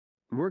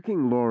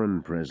Working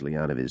Lauren Presley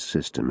out of his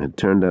system had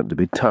turned out to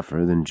be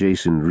tougher than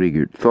Jason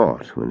Riegert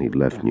thought when he'd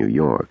left New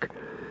York.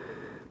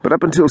 But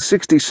up until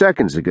 60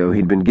 seconds ago,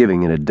 he'd been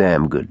giving it a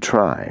damn good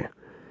try.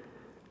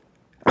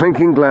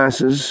 Clinking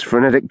glasses,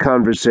 frenetic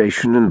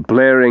conversation, and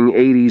blaring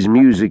 80s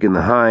music in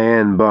the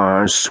high-end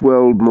bars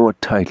swelled more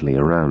tightly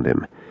around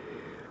him.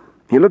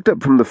 He looked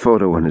up from the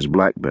photo on his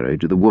BlackBerry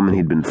to the woman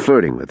he'd been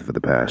flirting with for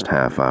the past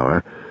half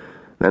hour,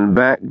 then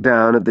back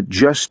down at the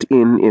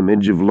just-in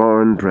image of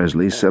Lauren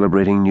Presley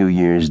celebrating New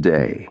Year's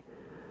Day.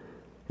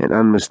 An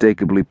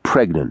unmistakably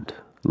pregnant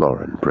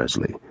Lauren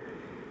Presley.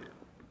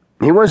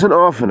 He wasn't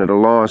often at a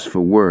loss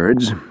for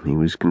words. He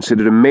was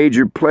considered a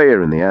major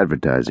player in the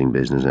advertising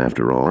business,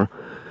 after all.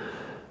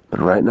 But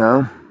right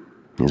now,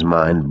 his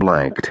mind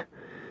blanked.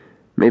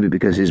 Maybe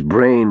because his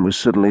brain was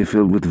suddenly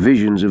filled with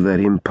visions of that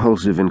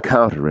impulsive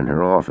encounter in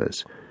her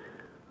office.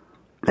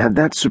 Had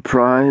that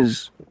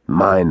surprise,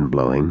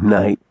 mind-blowing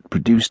night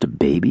produced a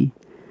baby?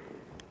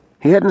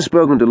 He hadn't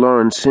spoken to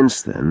Lauren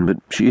since then, but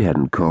she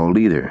hadn't called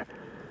either.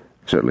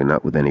 Certainly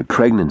not with any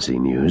pregnancy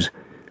news.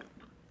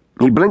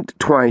 He blinked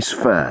twice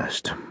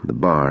fast, the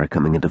bar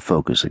coming into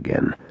focus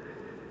again.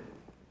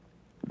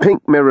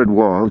 Pink-mirrored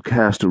wall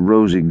cast a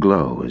rosy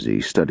glow as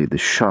he studied the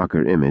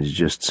shocker image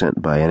just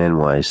sent by an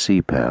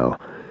NYC pal.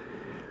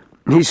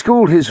 He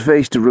schooled his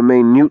face to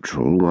remain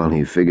neutral while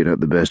he figured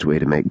out the best way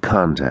to make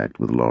contact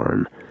with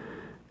Lauren.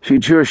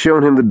 She'd sure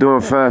shown him the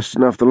door fast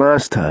enough the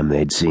last time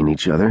they'd seen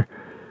each other.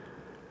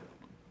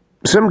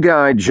 Some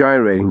guy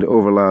gyrating to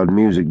overloud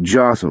music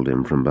jostled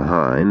him from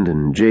behind,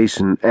 and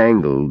Jason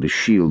angled to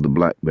shield the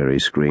BlackBerry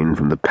screen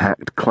from the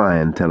packed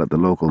clientele at the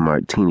local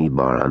martini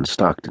bar on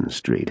Stockton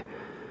Street.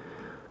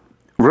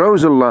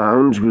 Rosa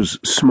Lounge was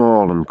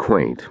small and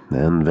quaint,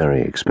 and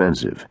very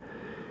expensive.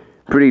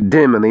 Pretty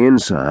dim on the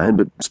inside,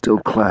 but still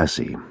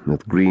classy,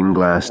 with green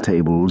glass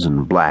tables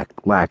and black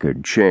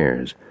lacquered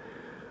chairs.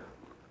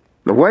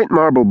 The white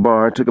marble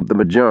bar took up the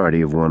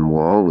majority of one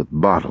wall, with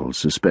bottles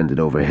suspended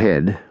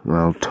overhead,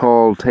 while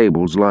tall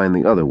tables lined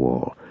the other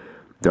wall,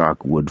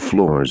 dark wood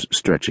floors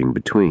stretching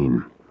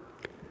between.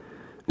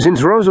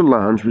 Since Rosa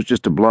Lounge was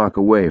just a block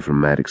away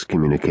from Maddox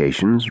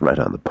Communications, right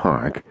on the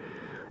park,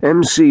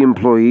 MC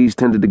employees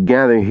tended to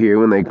gather here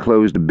when they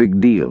closed a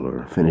big deal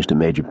or finished a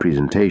major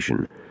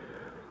presentation.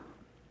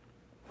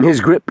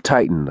 His grip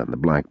tightened on the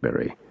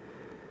BlackBerry.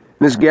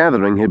 This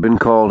gathering had been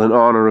called in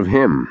honor of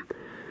him.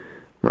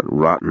 What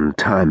rotten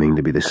timing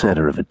to be the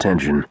center of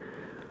attention.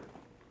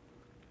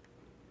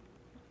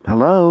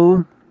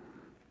 Hello?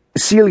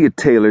 Celia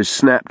Taylor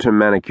snapped her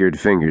manicured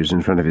fingers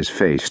in front of his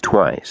face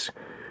twice,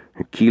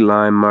 her key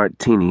lime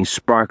martini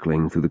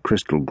sparkling through the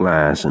crystal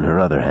glass in her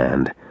other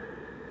hand.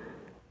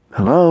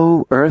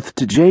 Hello, Earth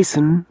to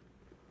Jason.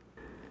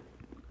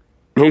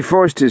 He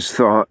forced his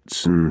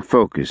thoughts and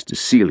focus to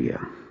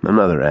Celia,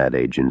 another ad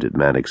agent at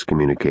Maddox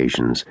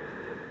Communications.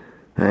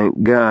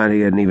 Thank God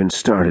he hadn't even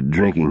started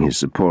drinking his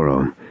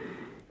Sapporo.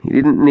 He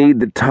didn't need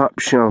the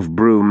top-shelf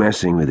brew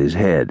messing with his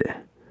head.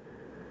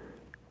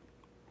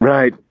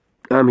 Right,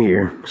 I'm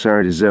here.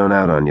 Sorry to zone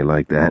out on you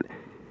like that.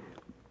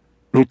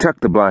 He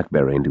tucked the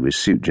BlackBerry into his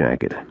suit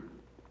jacket.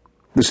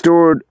 The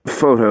stored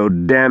photo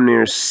damn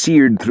near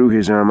seared through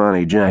his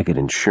Armani jacket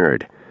and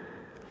shirt.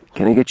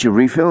 Can I get you a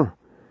refill?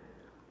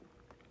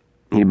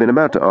 He'd been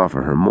about to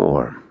offer her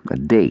more, a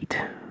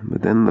date,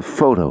 but then the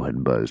photo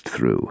had buzzed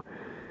through.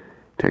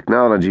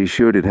 Technology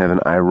sure did have an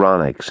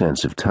ironic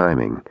sense of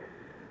timing.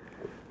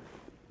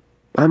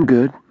 I'm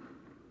good.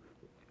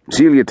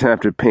 Celia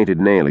tapped her painted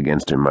nail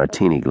against her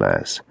martini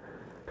glass.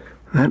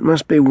 That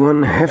must be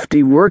one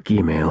hefty work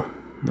email.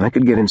 I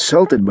could get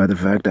insulted by the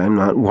fact I'm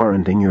not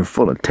warranting your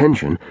full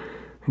attention,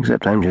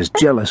 except I'm just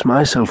jealous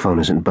my cell phone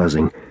isn't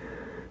buzzing.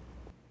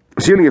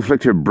 Celia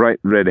flicked her bright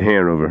red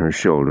hair over her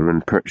shoulder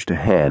and perched a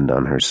hand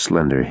on her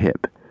slender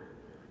hip.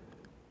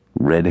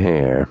 Red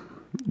hair,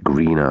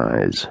 green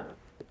eyes.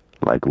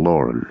 Like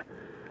Lauren.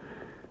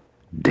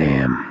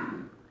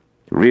 Damn.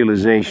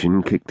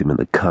 Realization kicked him in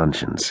the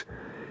conscience.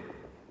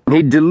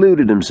 He'd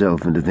deluded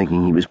himself into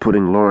thinking he was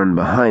putting Lauren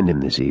behind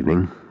him this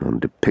evening,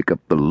 only to pick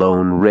up the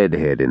lone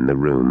redhead in the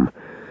room.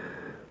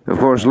 Of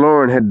course,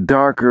 Lauren had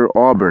darker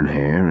auburn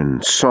hair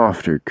and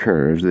softer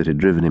curves that had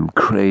driven him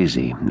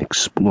crazy,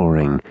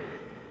 exploring.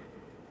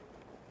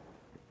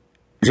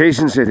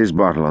 Jason set his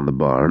bottle on the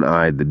bar and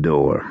eyed the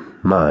door,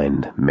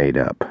 mind made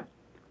up.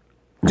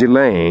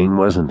 Delaying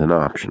wasn't an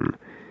option.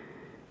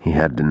 He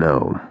had to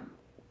know.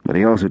 But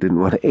he also didn't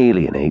want to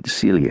alienate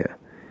Celia.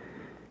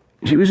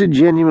 She was a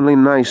genuinely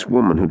nice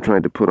woman who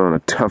tried to put on a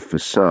tough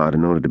facade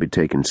in order to be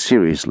taken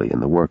seriously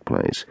in the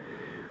workplace.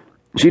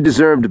 She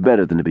deserved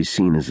better than to be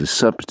seen as a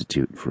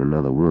substitute for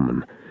another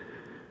woman.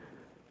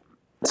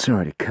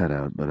 Sorry to cut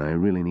out, but I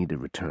really need to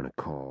return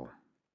a call.